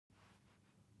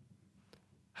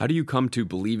How do you come to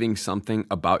believing something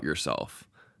about yourself?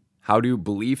 How do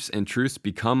beliefs and truths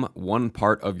become one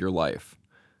part of your life?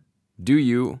 Do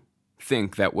you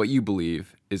think that what you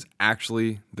believe is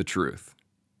actually the truth?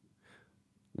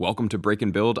 Welcome to Break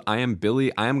and Build. I am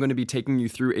Billy. I am going to be taking you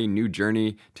through a new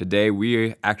journey today.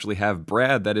 We actually have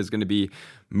Brad that is going to be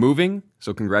moving.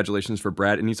 So congratulations for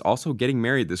Brad. And he's also getting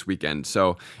married this weekend.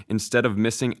 So instead of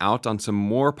missing out on some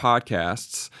more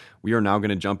podcasts, we are now going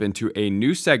to jump into a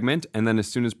new segment. And then as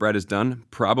soon as Brad is done,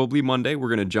 probably Monday, we're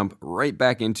going to jump right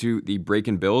back into the Break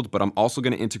and Build. But I'm also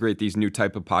going to integrate these new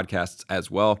type of podcasts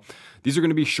as well. These are going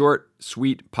to be short,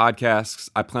 sweet podcasts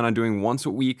I plan on doing once a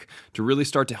week to really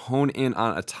start to hone in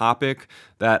on a topic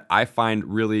that I find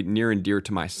really near and dear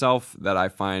to myself, that I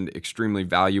find extremely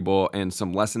valuable, and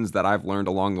some lessons that I've learned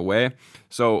along the way.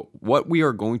 So what we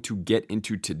are going to get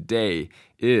into today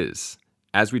is,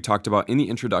 as we talked about in the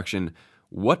introduction,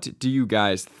 what do you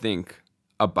guys think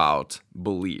about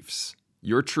beliefs?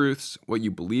 Your truths, what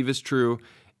you believe is true,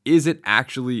 is it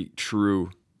actually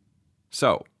true?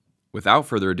 So, without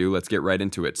further ado, let's get right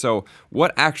into it. So,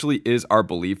 what actually is our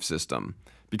belief system?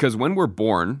 Because when we're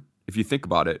born, if you think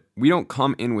about it, we don't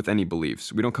come in with any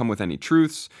beliefs. We don't come with any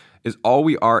truths. All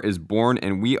we are is born,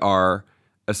 and we are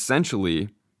essentially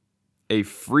a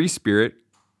free spirit,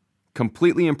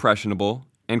 completely impressionable,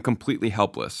 and completely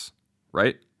helpless,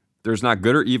 right? There's not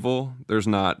good or evil. There's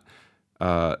not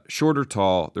short or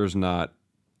tall. There's not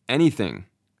anything.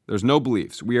 There's no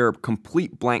beliefs. We are a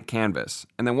complete blank canvas.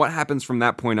 And then what happens from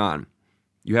that point on?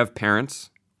 You have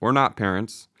parents or not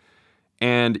parents,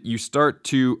 and you start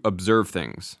to observe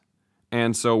things.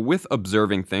 And so with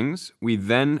observing things, we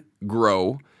then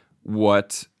grow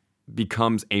what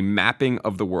becomes a mapping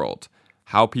of the world,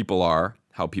 how people are,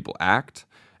 how people act,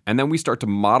 and then we start to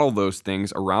model those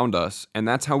things around us, and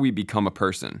that's how we become a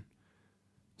person.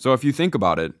 So if you think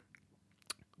about it,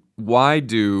 why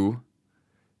do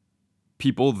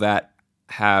people that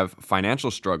have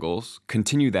financial struggles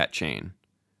continue that chain?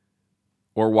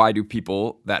 Or why do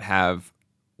people that have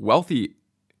wealthy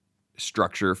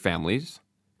structure families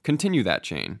continue that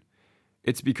chain?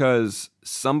 It's because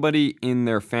somebody in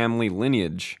their family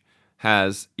lineage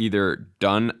has either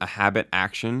done a habit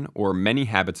action or many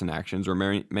habits and actions or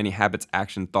many habits,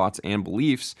 action, thoughts, and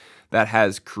beliefs that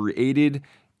has created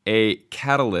a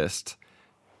catalyst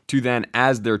to then,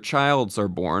 as their childs are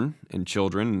born and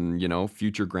children and,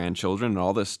 future grandchildren and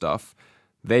all this stuff,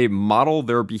 they model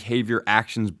their behavior,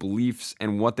 actions, beliefs,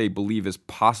 and what they believe is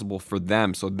possible for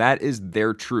them. So that is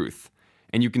their truth.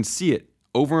 And you can see it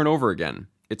over and over again.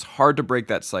 It's hard to break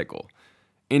that cycle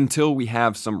until we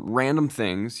have some random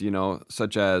things,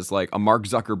 such as like a Mark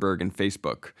Zuckerberg in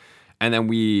Facebook. And then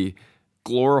we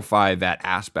glorify that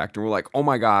aspect and we're like, oh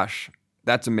my gosh,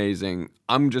 that's amazing.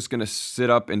 I'm just going to sit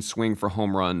up and swing for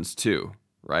home runs too,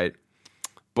 right?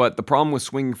 But the problem with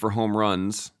swinging for home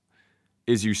runs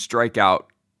is you strike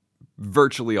out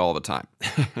virtually all the time,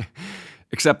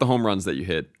 except the home runs that you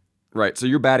hit, right? So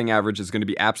your batting average is going to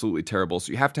be absolutely terrible.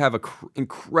 So you have to have an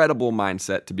incredible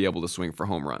mindset to be able to swing for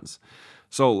home runs.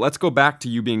 So let's go back to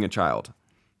you being a child.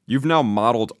 You've now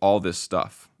modeled all this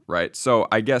stuff, right? So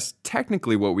I guess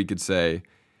technically what we could say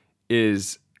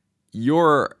is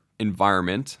your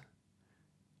environment,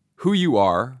 who you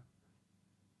are,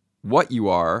 what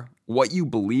you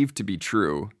believe to be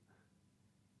true,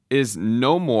 is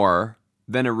no more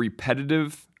than a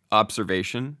repetitive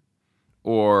observation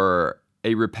or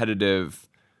a repetitive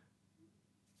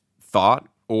thought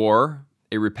or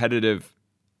a repetitive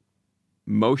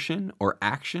motion or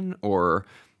action or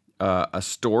a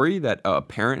story that a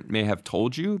parent may have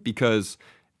told you, because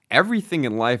everything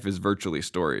in life is virtually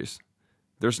stories.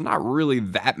 There's not really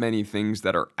that many things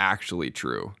that are actually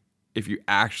true if you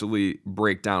actually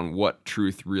break down what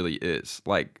truth really is.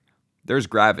 Like, there's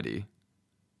gravity,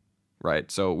 right?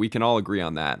 So we can all agree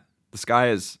on that. The sky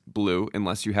is blue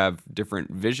unless you have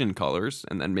different vision colors,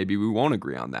 and then maybe we won't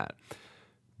agree on that.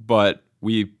 But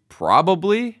we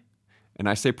probably, and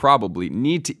I say probably,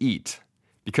 need to eat,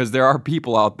 because there are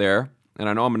people out there, and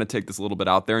I know I'm going to take this a little bit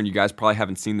out there, and you guys probably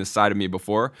haven't seen this side of me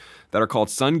before, that are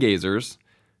called sun gazers,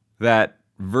 that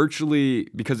virtually,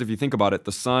 because if you think about it,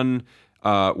 the sun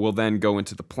will then go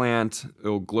into the plant,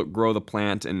 it'll grow the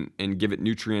plant and give it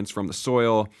nutrients from the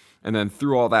soil, and then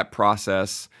through all that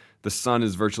process, the sun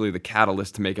is virtually the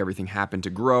catalyst to make everything happen to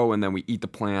grow, and then we eat the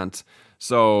plant.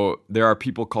 So there are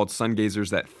people called sun gazers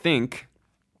that think,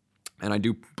 and I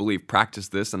do believe practice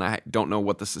this, and I don't know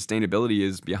what the sustainability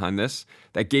is behind this,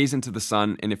 that gaze into the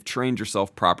sun, and if trained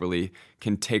yourself properly,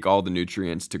 can take all the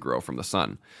nutrients to grow from the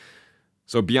sun.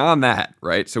 So beyond that,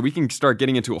 right, so we can start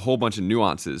getting into a whole bunch of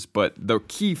nuances, but the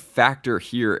key factor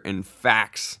here and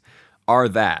facts are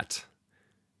that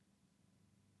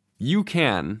you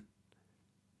can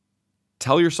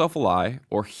tell yourself a lie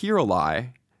or hear a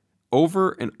lie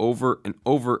over and over and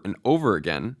over and over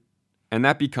again, and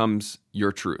that becomes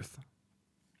your truth.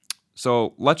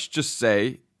 So let's just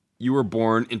say you were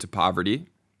born into poverty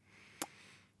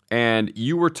and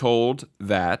you were told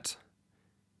that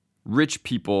rich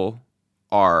people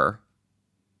are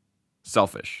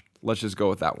selfish. Let's just go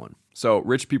with that one. So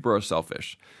rich people are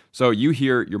selfish. So you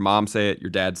hear your mom say it,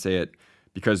 your dad say it,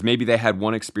 because maybe they had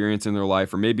one experience in their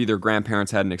life, or maybe their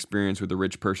grandparents had an experience with a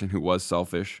rich person who was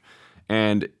selfish.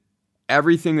 And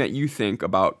everything that you think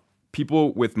about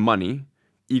people with money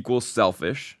equals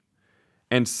selfish.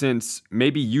 And since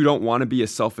maybe you don't want to be a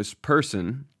selfish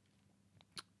person,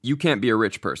 you can't be a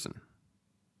rich person.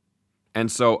 And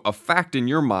so a fact in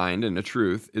your mind and a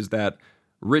truth is that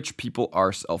rich people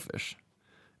are selfish.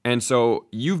 And so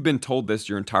you've been told this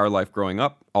your entire life growing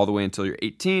up, all the way until you're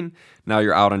 18. Now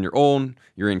you're out on your own,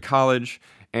 you're in college,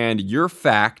 and your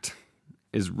fact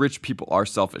is rich people are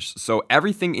selfish. So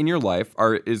everything in your life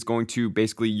is going to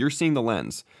basically, you're seeing the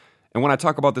lens. And when I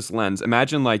talk about this lens,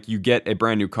 imagine like you get a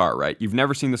brand new car, right? You've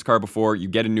never seen this car before, you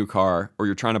get a new car, or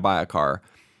you're trying to buy a car,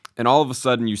 and all of a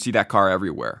sudden you see that car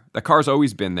everywhere. That car's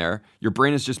always been there. Your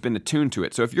brain has just been attuned to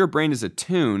it. So if your brain is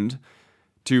attuned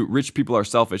to rich people are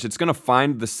selfish, it's going to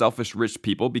find the selfish rich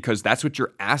people because that's what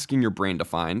you're asking your brain to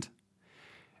find.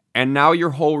 And now your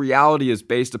whole reality is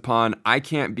based upon, I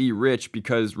can't be rich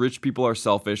because rich people are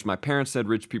selfish. My parents said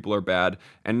rich people are bad.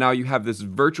 And now you have this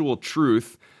virtual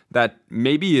truth that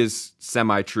maybe is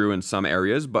semi-true in some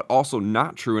areas, but also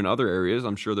not true in other areas.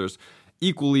 I'm sure there's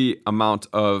equally amount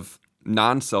of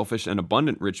non-selfish and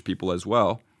abundant rich people as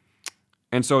well.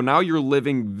 And so now you're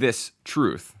living this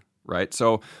truth, right?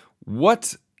 So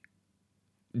what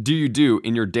do you do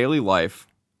in your daily life,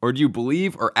 or do you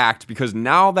believe or act? Because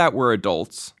now that we're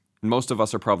adults, most of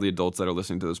us are probably adults that are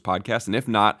listening to this podcast, and if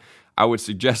not, I would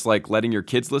suggest like letting your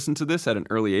kids listen to this at an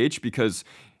early age, because,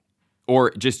 or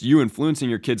just you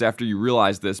influencing your kids after you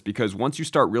realize this, because once you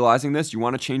start realizing this, you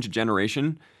want to change a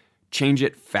generation, change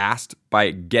it fast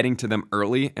by getting to them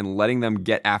early and letting them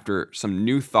get after some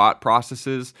new thought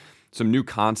processes, some new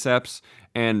concepts,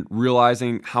 and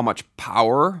realizing how much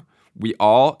power we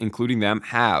all, including them,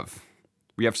 have.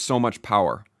 We have so much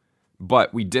power,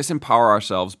 but we disempower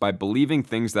ourselves by believing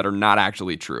things that are not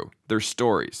actually true. They're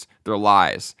stories, they're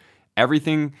lies.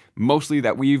 Everything mostly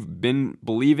that we've been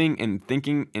believing and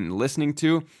thinking and listening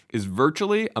to is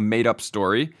virtually a made-up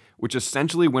story, which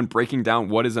essentially, when breaking down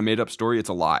what is a made-up story, it's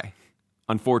a lie,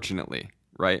 unfortunately,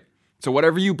 right? So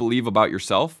whatever you believe about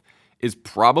yourself is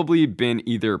probably been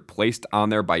either placed on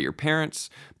there by your parents,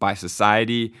 by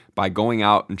society, by going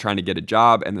out and trying to get a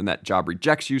job, and then that job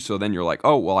rejects you, so then you're like,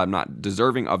 oh, well, I'm not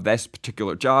deserving of this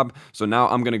particular job, so now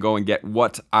I'm going to go and get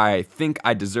what I think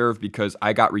I deserve because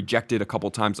I got rejected a couple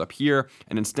times up here,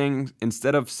 and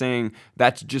instead of saying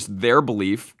that's just their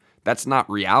belief, that's not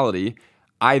reality,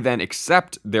 I then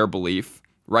accept their belief,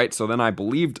 right? So then I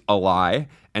believed a lie,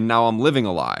 and now I'm living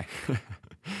a lie.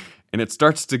 And it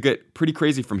starts to get pretty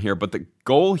crazy from here. But the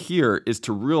goal here is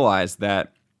to realize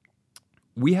that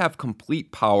we have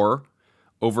complete power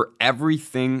over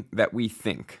everything that we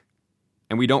think.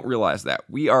 And we don't realize that.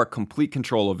 We are complete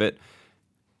control of it.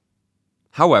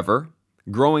 However,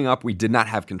 growing up, we did not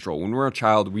have control. When we're a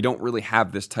child, we don't really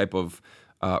have this type of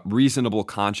reasonable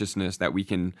consciousness that we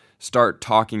can start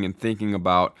talking and thinking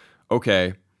about,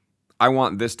 okay, I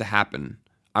want this to happen.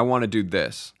 I want to do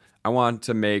this. I want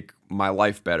to make my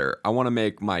life better. I want to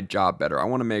make my job better. I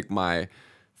want to make my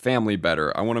family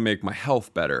better. I want to make my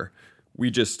health better.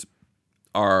 We just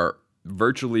are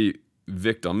virtually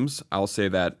victims, I'll say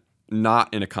that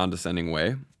not in a condescending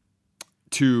way,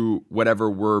 to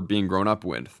whatever we're being grown up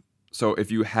with. So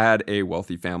if you had a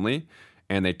wealthy family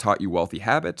and they taught you wealthy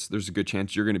habits, there's a good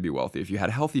chance you're going to be wealthy. If you had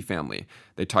a healthy family,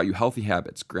 they taught you healthy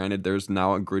habits. Granted, there's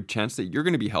now a good chance that you're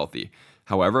going to be healthy.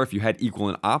 However, if you had equal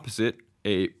and opposite,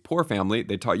 a poor family,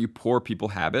 they taught you poor people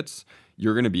habits,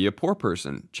 you're going to be a poor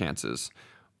person, chances.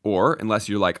 Or unless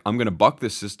you're like, I'm going to buck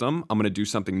this system, I'm going to do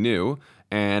something new,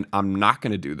 and I'm not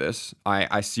going to do this.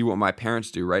 I see what my parents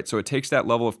do, right? So it takes that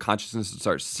level of consciousness to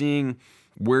start seeing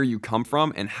where you come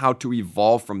from and how to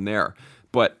evolve from there.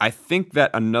 But I think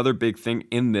that another big thing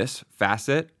in this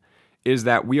facet is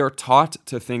that we are taught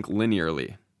to think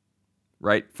linearly.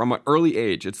 Right? From an early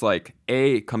age, it's like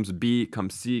A comes B,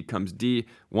 comes C, comes D,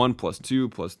 1 plus 2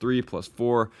 plus 3 plus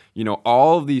 4.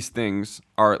 All of these things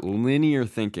are linear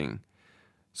thinking.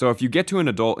 So if you get to an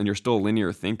adult and you're still a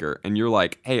linear thinker and you're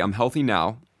like, hey, I'm healthy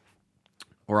now,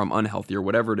 or I'm unhealthy, or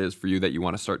whatever it is for you that you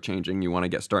want to start changing, you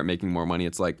want to start making more money.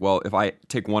 It's like, well, if I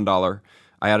take $1,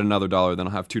 I add another dollar, then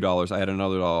I'll have $2, I add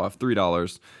another dollar, I'll have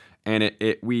 $3. and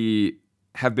we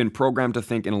have been programmed to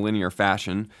think in a linear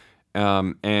fashion.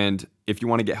 And if you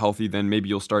want to get healthy, then maybe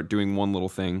you'll start doing one little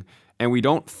thing. And we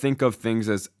don't think of things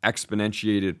as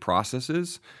exponentiated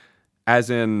processes, as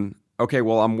in, okay,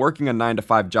 well, I'm working a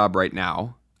 9-to-5 job right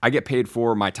now. I get paid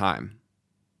for my time.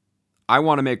 I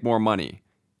want to make more money.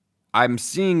 I'm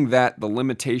seeing that the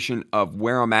limitation of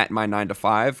where I'm at in my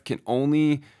 9-to-5 can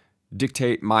only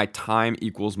dictate my time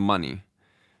equals money.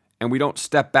 And we don't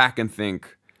step back and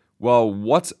think, well,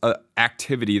 what's an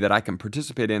activity that I can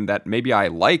participate in that maybe I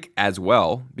like as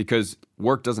well, because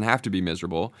work doesn't have to be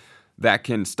miserable, that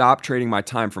can stop trading my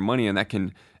time for money and that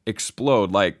can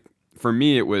explode. Like for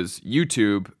me, it was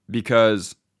YouTube,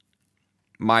 because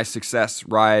my success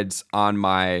rides on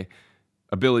my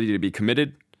ability to be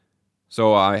committed.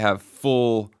 So I have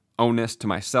full onus to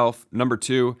myself. Number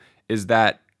 2 is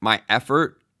that my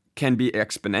effort can be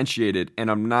exponentiated and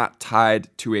I'm not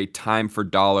tied to a time for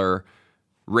dollar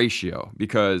ratio,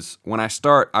 because when I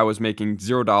start, I was making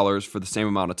 $0 for the same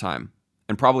amount of time,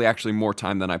 and probably actually more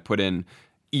time than I put in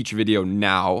each video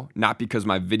now, not because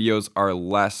my videos are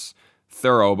less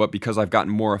thorough, but because I've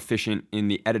gotten more efficient in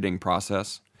the editing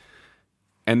process.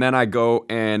 And then I go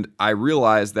and I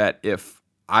realize that if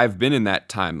I've been in that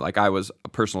time, like I was a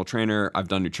personal trainer, I've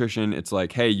done nutrition, it's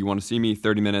like, hey, you want to see me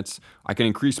 30 minutes? I can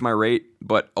increase my rate,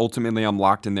 but ultimately I'm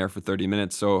locked in there for 30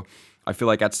 minutes. So I feel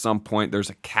like at some point there's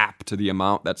a cap to the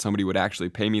amount that somebody would actually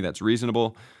pay me that's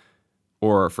reasonable,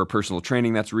 or for personal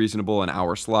training that's reasonable, an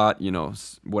hour slot,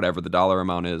 whatever the dollar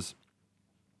amount is.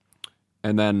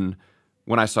 And then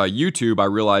when I saw YouTube, I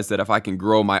realized that if I can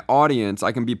grow my audience,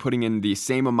 I can be putting in the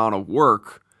same amount of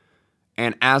work.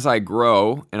 And as I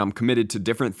grow, and I'm committed to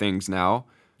different things now,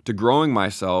 to growing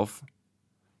myself,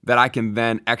 that I can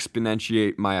then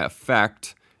exponentiate my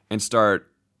effect and start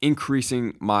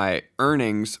increasing my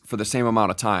earnings for the same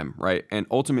amount of time, right? And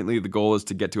ultimately, the goal is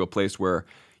to get to a place where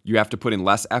you have to put in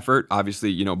less effort.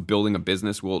 Obviously, building a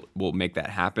business will make that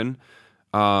happen.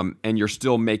 And you're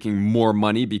still making more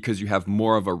money because you have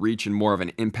more of a reach and more of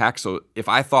an impact. So if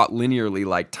I thought linearly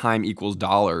like time equals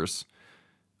dollars,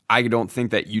 I don't think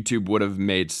that YouTube would have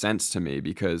made sense to me,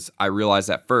 because I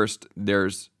realized at first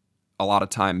there's a lot of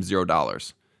time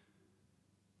 $0.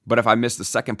 But if I miss the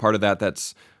second part of that,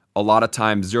 that's a lot of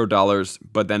times $0,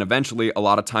 but then eventually a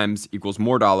lot of times equals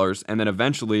more dollars, and then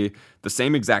eventually the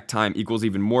same exact time equals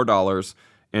even more dollars.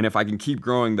 And if I can keep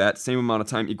growing, that same amount of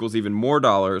time equals even more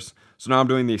dollars. So now I'm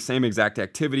doing the same exact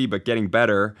activity, but getting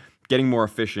better, getting more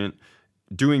efficient,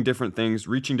 doing different things,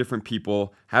 reaching different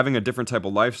people, having a different type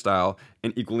of lifestyle,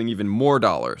 and equaling even more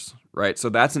dollars, right? So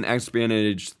that's an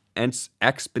exponentiated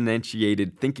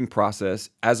thinking process,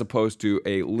 as opposed to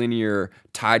a linear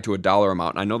tied to a dollar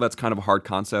amount. And I know that's kind of a hard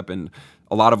concept, and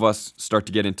a lot of us start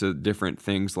to get into different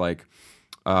things like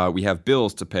we have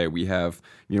bills to pay, we have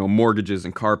mortgages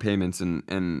and car payments,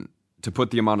 and to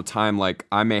put the amount of time like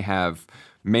I may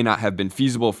not have been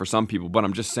feasible for some people, but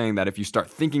I'm just saying that if you start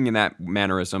thinking in that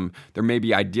mannerism, there may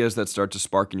be ideas that start to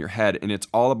spark in your head. And it's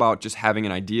all about just having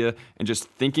an idea and just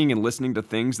thinking and listening to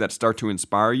things that start to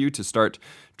inspire you to start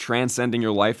transcending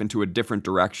your life into a different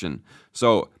direction.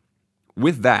 So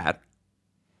with that,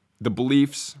 the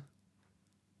beliefs,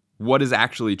 what is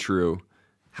actually true,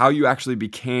 how you actually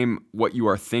became what you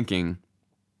are thinking,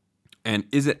 and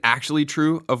is it actually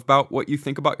true about what you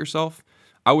think about yourself?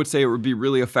 I would say it would be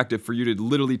really effective for you to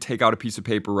literally take out a piece of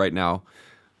paper right now,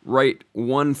 write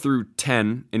 1 through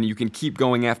 10, and you can keep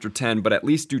going after 10, but at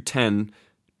least do 10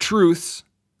 truths,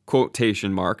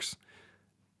 quotation marks,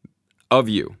 of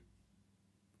you.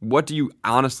 What do you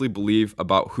honestly believe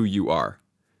about who you are?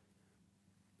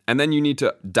 And then you need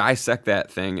to dissect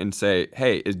that thing and say,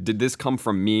 hey, did this come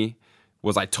from me?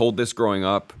 Was I told this growing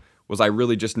up? Was I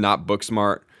really just not book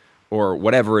smart? Or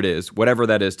whatever it is, whatever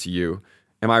that is to you.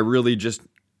 Am I really just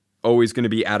always going to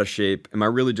be out of shape? Am I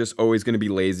really just always going to be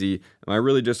lazy? Am I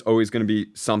really just always going to be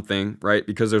something, right?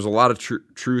 Because there's a lot of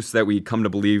truths that we come to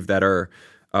believe that are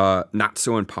not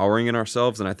so empowering in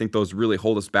ourselves. And I think those really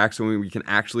hold us back. So when we can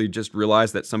actually just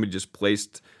realize that somebody just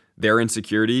placed their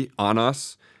insecurity on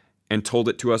us and told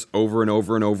it to us over and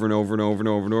over and over and over and over and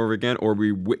over and over again, or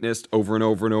we witnessed over and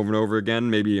over and over and over again,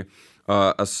 maybe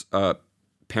a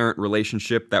parent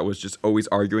relationship that was just always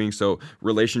arguing. So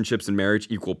relationships and marriage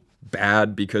equal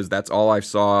bad because that's all I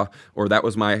saw, or that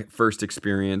was my first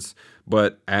experience.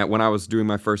 But when I was doing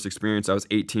my first experience, I was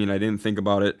 18. I didn't think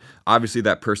about it. Obviously,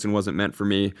 that person wasn't meant for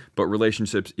me, but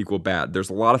relationships equal bad. There's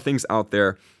a lot of things out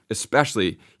there,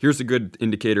 especially, here's a good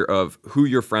indicator of who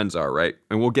your friends are, right?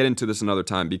 And we'll get into this another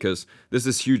time because this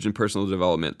is huge in personal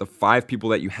development. The 5 people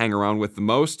that you hang around with the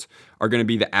most are going to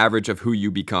be the average of who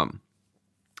you become.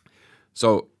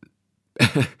 So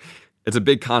It's a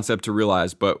big concept to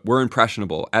realize, but we're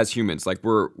impressionable as humans. Like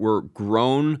we're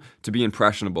grown to be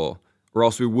impressionable, or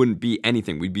else we wouldn't be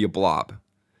anything. We'd be a blob,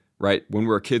 right? When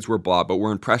we're kids, we're a blob, but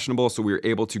we're impressionable, so we're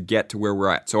able to get to where we're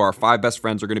at. So our 5 best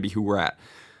friends are going to be who we're at.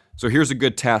 So here's a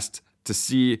good test to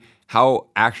see how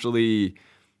actually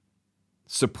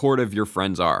supportive your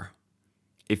friends are.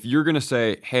 If you're going to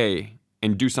say, hey,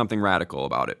 and do something radical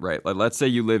about it, right? Like, let's say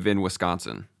you live in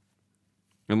Wisconsin,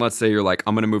 and let's say you're like,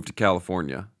 I'm going to move to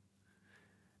California.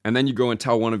 And then you go and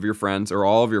tell one of your friends or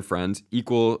all of your friends,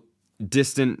 equal,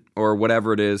 distant, or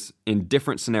whatever it is, in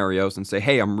different scenarios, and say,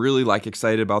 hey, I'm really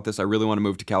excited about this. I really want to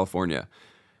move to California.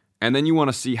 And then you want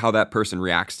to see how that person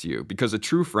reacts to you, because a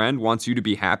true friend wants you to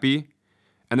be happy,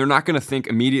 and they're not going to think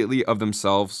immediately of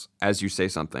themselves as you say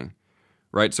something,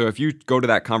 right? So if you go to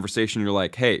that conversation, you're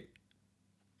like, hey,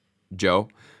 Joe,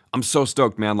 I'm so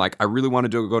stoked, man. I really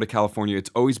wanted to go to California. It's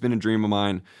always been a dream of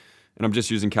mine. And I'm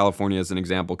just using California as an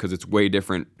example because it's way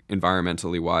different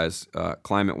environmentally wise,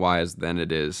 climate wise than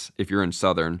it is if you're in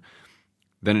Southern,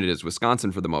 than it is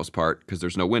Wisconsin for the most part, because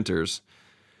there's no winters.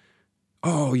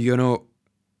 Oh,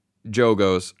 Joe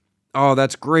goes, oh,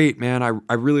 that's great, man.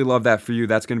 I really love that for you.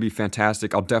 That's going to be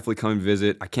fantastic. I'll definitely come and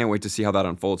visit. I can't wait to see how that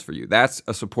unfolds for you. That's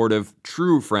a supportive,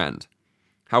 true friend.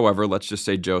 However, let's just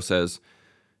say Joe says,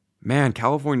 man,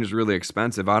 California is really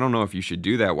expensive. I don't know if you should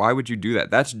do that. Why would you do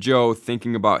that? That's Joe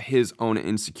thinking about his own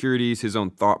insecurities, his own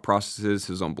thought processes,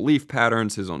 his own belief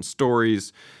patterns, his own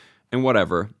stories, and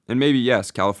whatever. And maybe,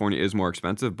 yes, California is more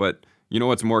expensive, but you know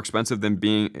what's more expensive than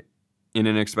being in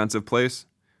an expensive place?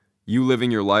 You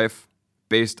living your life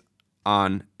based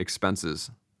on expenses.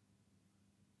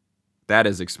 That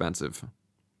is expensive.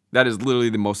 That is literally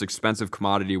the most expensive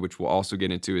commodity, which we'll also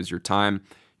get into, is your time,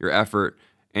 your effort,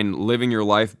 and living your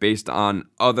life based on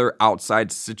other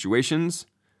outside situations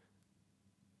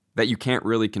that you can't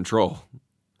really control.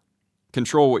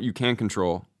 Control what you can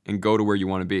control and go to where you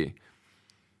want to be.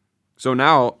 So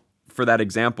now, for that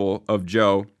example of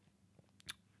Joe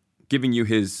giving you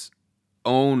his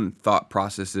own thought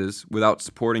processes without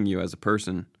supporting you as a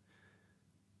person,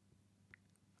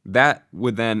 that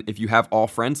would then, if you have all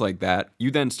friends like that,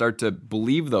 you then start to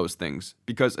believe those things,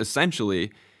 because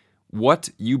essentially what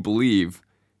you believe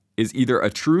is either a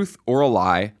truth or a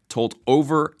lie told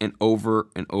over and over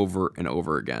and over and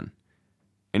over again.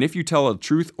 And if you tell a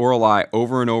truth or a lie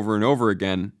over and over and over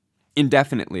again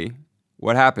indefinitely,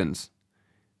 what happens?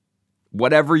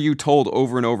 Whatever you told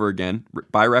over and over again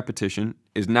by repetition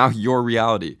is now your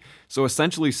reality. So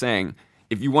essentially saying,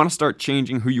 if you want to start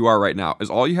changing who you are right now, is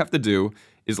all you have to do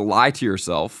is lie to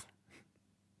yourself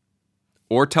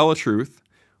or tell a truth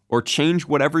or change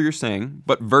whatever you're saying,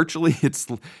 but virtually it's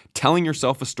telling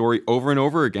yourself a story over and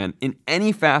over again in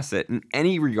any facet, in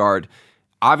any regard.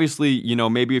 Obviously,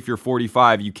 maybe if you're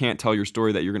 45, you can't tell your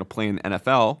story that you're going to play in the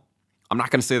NFL. I'm not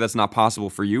going to say that's not possible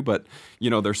for you, but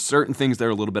there's certain things that are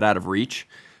a little bit out of reach.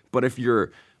 But if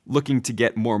you're looking to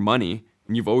get more money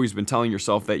and you've always been telling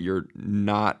yourself that you're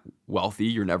not wealthy,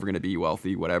 you're never going to be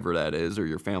wealthy, whatever that is, or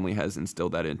your family has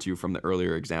instilled that into you from the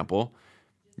earlier example,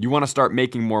 you want to start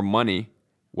making more money.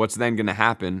 What's then going to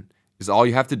happen is all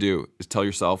you have to do is tell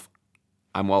yourself,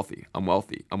 I'm wealthy, I'm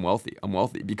wealthy, I'm wealthy, I'm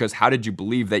wealthy. Because how did you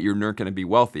believe that you're not going to be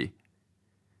wealthy?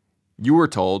 You were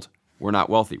told, we're not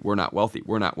wealthy, we're not wealthy,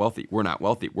 we're not wealthy, we're not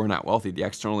wealthy, we're not wealthy. The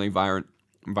external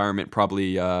environment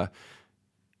probably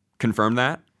confirmed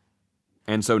that.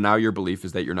 And so now your belief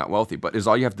is that you're not wealthy. But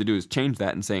all you have to do is change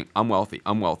that and saying, I'm wealthy,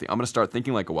 I'm wealthy. I'm going to start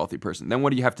thinking like a wealthy person. Then what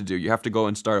do you have to do? You have to go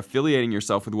and start affiliating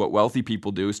yourself with what wealthy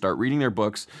people do, start reading their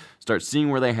books, start seeing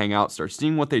where they hang out, start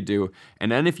seeing what they do.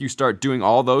 And then if you start doing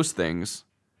all those things,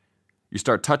 you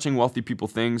start touching wealthy people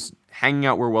things, hanging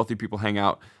out where wealthy people hang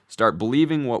out, start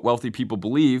believing what wealthy people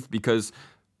believe, because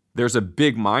there's a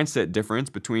big mindset difference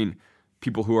between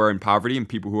people who are in poverty and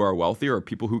people who are wealthy, or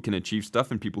people who can achieve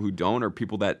stuff and people who don't, or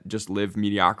people that just live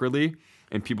mediocrity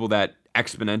and people that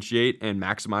exponentiate and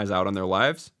maximize out on their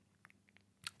lives.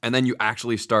 And then you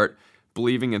actually start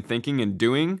believing and thinking and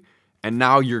doing, and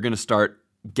now you're going to start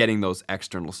getting those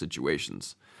external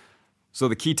situations. So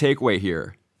the key takeaway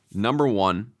here, number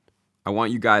 1, I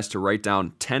want you guys to write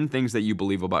down 10 things that you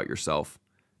believe about yourself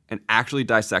and actually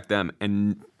dissect them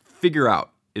and figure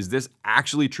out, is this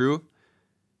actually true?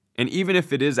 And even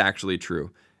if it is actually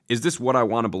true, is this what I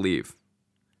want to believe?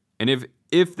 And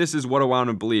if this is what I want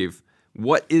to believe,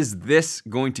 what is this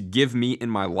going to give me in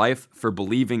my life for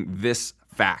believing this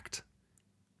fact?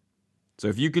 So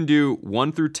if you can do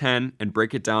 1 through 10 and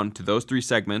break it down to those 3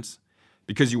 segments,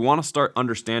 because you want to start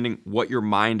understanding what your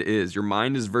mind is. Your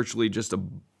mind is virtually just a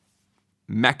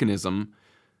mechanism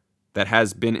that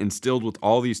has been instilled with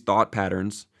all these thought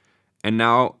patterns. and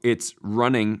now it's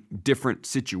running different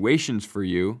situations for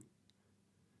you,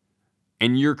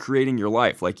 and you're creating your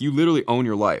life. Like, you literally own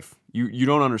your life. You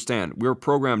don't understand. We're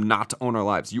programmed not to own our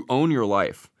lives. You own your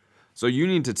life. So you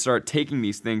need to start taking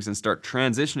these things and start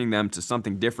transitioning them to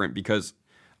something different, because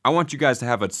I want you guys to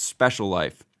have a special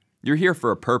life. You're here for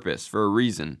a purpose, for a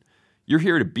reason. You're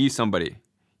here to be somebody.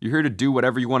 You're here to do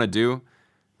whatever you want to do,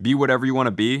 be whatever you want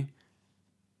to be,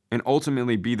 and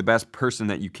ultimately be the best person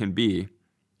that you can be.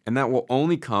 And that will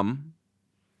only come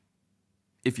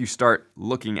if you start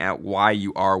looking at why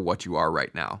you are what you are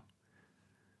right now.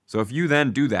 So if you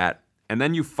then do that, and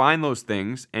then you find those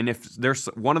things, and if there's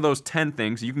one of those 10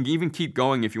 things, you can even keep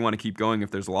going if you want to keep going,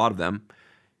 if there's a lot of them,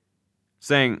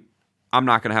 saying, I'm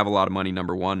not going to have a lot of money,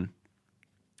 number one.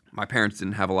 My parents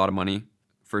didn't have a lot of money,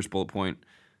 first bullet point.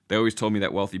 They always told me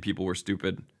that wealthy people were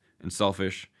stupid and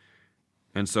selfish.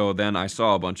 And so then I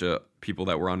saw a bunch of people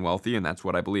that were unwealthy, and that's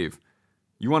what I believe.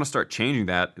 You want to start changing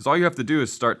that, is all you have to do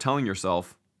is start telling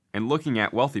yourself and looking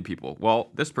at wealthy people. Well,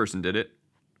 this person did it.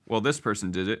 Well, this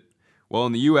person did it. Well,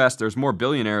 in the US, there's more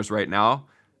billionaires right now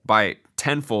by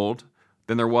tenfold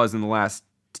than there was in the last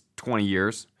 20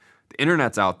 years. The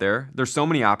internet's out there. There's so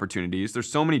many opportunities.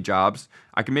 There's so many jobs.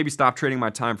 I can maybe stop trading my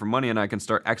time for money, and I can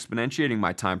start exponentiating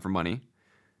my time for money.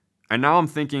 And now I'm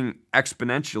thinking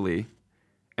exponentially.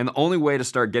 And the only way to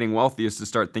start getting wealthy is to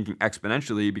start thinking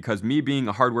exponentially, because me being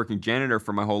a hardworking janitor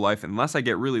for my whole life, unless I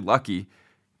get really lucky,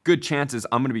 good chances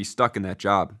I'm going to be stuck in that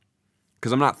job,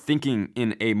 because I'm not thinking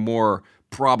in a more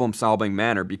problem-solving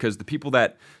manner. Because the people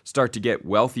that start to get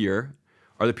wealthier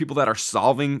are the people that are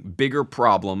solving bigger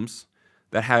problems,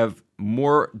 that have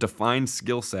more defined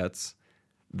skill sets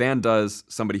than does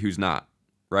somebody who's not,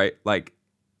 right? Like,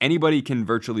 anybody can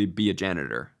virtually be a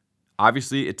janitor.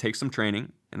 Obviously, it takes some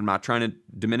training, and I'm not trying to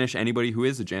diminish anybody who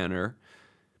is a janitor,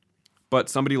 but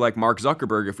somebody like Mark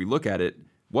Zuckerberg, if we look at it,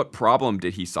 what problem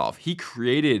did he solve?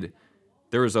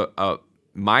 There was a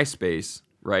MySpace,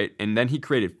 right? And then he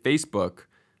created Facebook,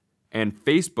 and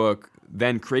Facebook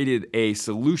then created a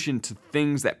solution to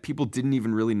things that people didn't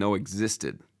even really know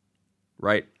existed,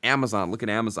 right? Amazon, look at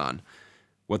Amazon,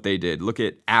 what they did. Look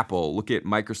at Apple, look at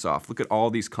Microsoft, look at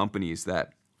all these companies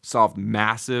that solved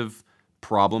massive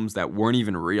problems that weren't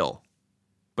even real,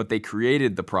 but they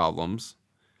created the problems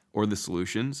or the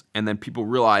solutions, and then people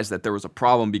realized that there was a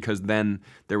problem because then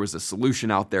there was a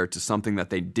solution out there to something that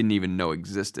they didn't even know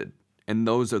existed. And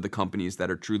those are the companies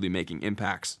that are truly making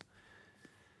impacts.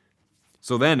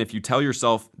 So then if you tell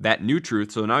yourself that new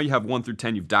truth, so now you have 1 through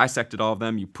 10, you've dissected all of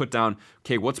them, you put down,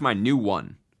 okay, what's my new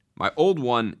one? My old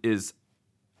one is,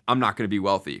 I'm not going to be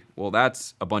wealthy. Well,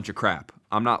 that's a bunch of crap.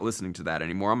 I'm not listening to that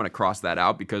anymore. I'm going to cross that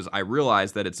out, because I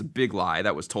realized that it's a big lie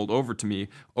that was told over to me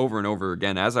over and over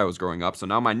again as I was growing up. So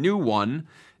now my new one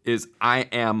is, I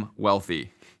am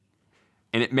wealthy.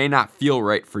 And it may not feel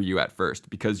right for you at first,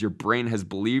 because your brain has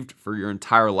believed for your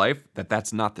entire life that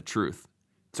that's not the truth.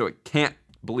 So it can't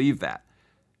believe that.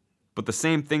 But the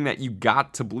same thing that you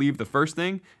got to believe the first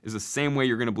thing is the same way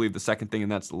you're going to believe the second thing,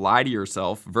 and that's lie to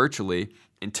yourself virtually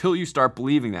until you start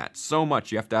believing that so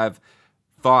much. You have to have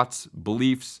thoughts,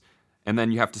 beliefs, and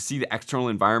then you have to see the external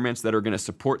environments that are going to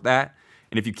support that.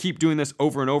 And if you keep doing this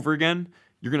over and over again,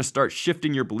 you're going to start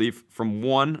shifting your belief from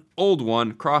one, old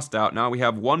one, crossed out. Now we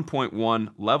have 1.1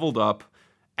 leveled up,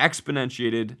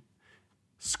 exponentiated,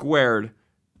 squared,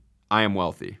 I am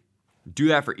wealthy. Do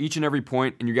that for each and every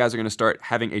point, and you guys are going to start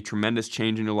having a tremendous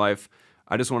change in your life.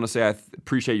 I just want to say I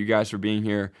appreciate you guys for being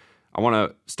here. I want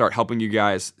to start helping you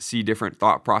guys see different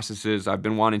thought processes. I've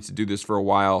been wanting to do this for a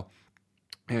while.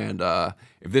 And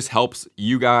if this helps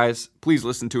you guys, please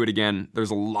listen to it again.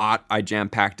 There's a lot I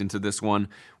jam-packed into this one.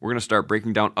 We're going to start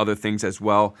breaking down other things as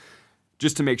well,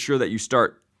 just to make sure that you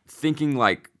start thinking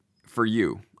like for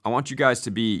you. I want you guys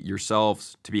to be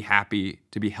yourselves, to be happy,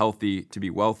 to be healthy, to be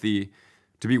wealthy,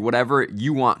 to be whatever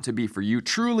you want to be for you,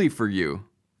 truly for you,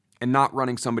 and not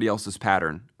running somebody else's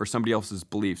pattern or somebody else's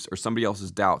beliefs or somebody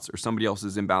else's doubts or somebody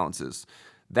else's imbalances.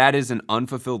 That is an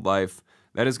unfulfilled life.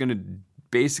 That is going to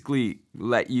basically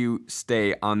let you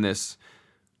stay on this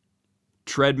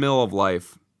treadmill of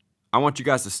life. I want you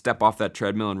guys to step off that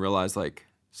treadmill and realize, like,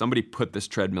 somebody put this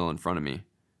treadmill in front of me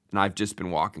and I've just been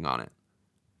walking on it.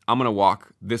 I'm going to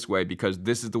walk this way because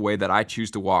this is the way that I choose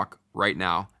to walk right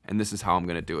now, and this is how I'm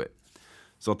going to do it.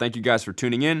 So thank you guys for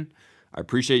tuning in. I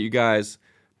appreciate you guys.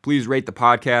 Please rate the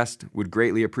podcast. Would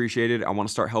greatly appreciate it. I want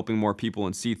to start helping more people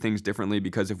and see things differently,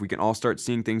 because if we can all start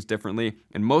seeing things differently,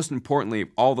 and most importantly,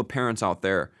 all the parents out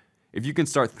there, if you can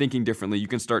start thinking differently, you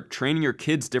can start training your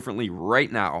kids differently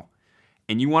right now,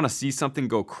 and you want to see something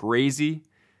go crazy,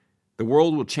 the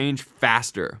world will change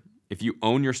faster if you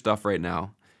own your stuff right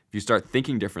now, if you start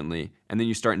thinking differently, and then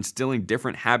you start instilling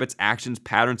different habits, actions,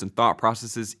 patterns, and thought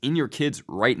processes in your kids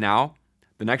right now,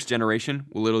 the next generation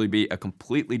will literally be a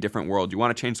completely different world. You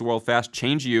want to change the world fast?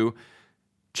 Change you,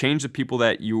 change the people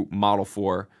that you model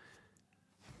for,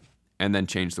 and then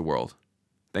change the world.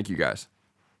 Thank you guys.